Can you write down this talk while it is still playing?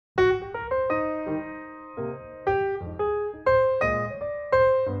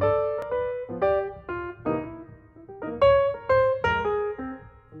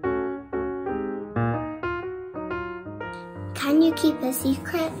keep a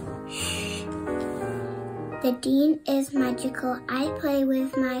secret? Shh. The Dean is magical. I play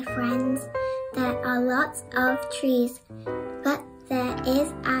with my friends. There are lots of trees, but there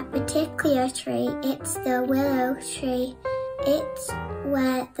is a particular tree. It's the willow tree. It's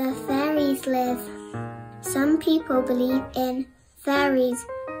where the fairies live. Some people believe in fairies.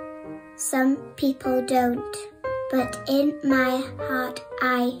 Some people don't. But in my heart,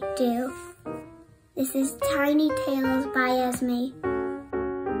 I do. This is Tiny Tales by Esme.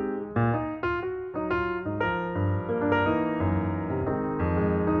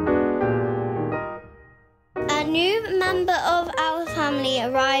 A new member of our family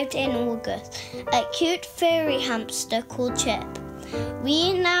arrived in August, a cute furry hamster called Chip.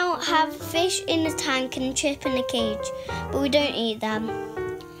 We now have fish in a tank and Chip in a cage, but we don't eat them.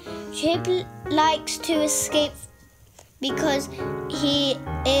 Chip likes to escape because he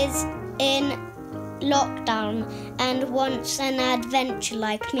is in lockdown and wants an adventure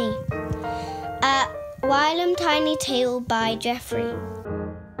like me. A Wylam Tiny Tale by Jeffrey.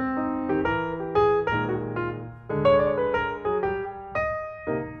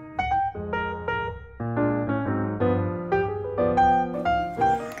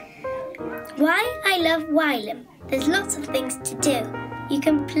 Why I love Wylam. There's lots of things to do. You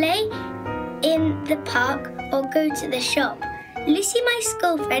can play in the park or go to the shop. Lucy, my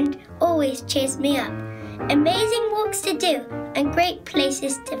school friend, always cheers me up. Amazing walks to do and great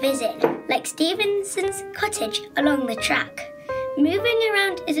places to visit, like Stevenson's cottage along the track. Moving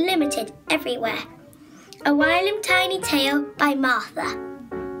around is limited everywhere. A Wylam Tiny Tale by Martha.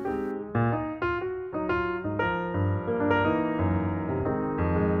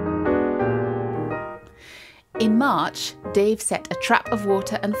 In March, Dave set a trap of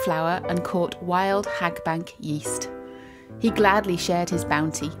water and flour and caught wild hagbank yeast. He gladly shared his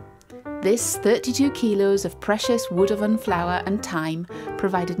bounty. This 32 kilos of precious wood oven flour and thyme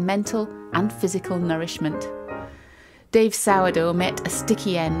provided mental and physical nourishment. Dave's sourdough met a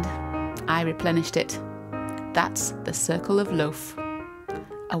sticky end. I replenished it. That's the circle of loaf.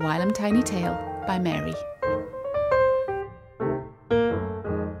 A Wylam Tiny Tale by Mary.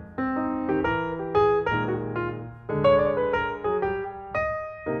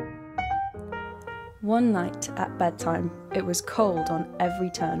 One night at bedtime, it was cold on every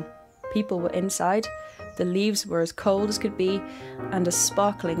turn. People were inside, the leaves were as cold as could be, and as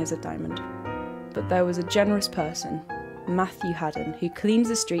sparkling as a diamond. But there was a generous person, Matthew Haddon, who cleans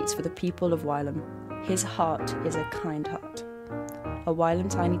the streets for the people of Wylam. His heart is a kind heart. A Wylam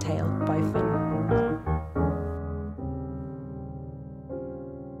Tiny Tale by Finn.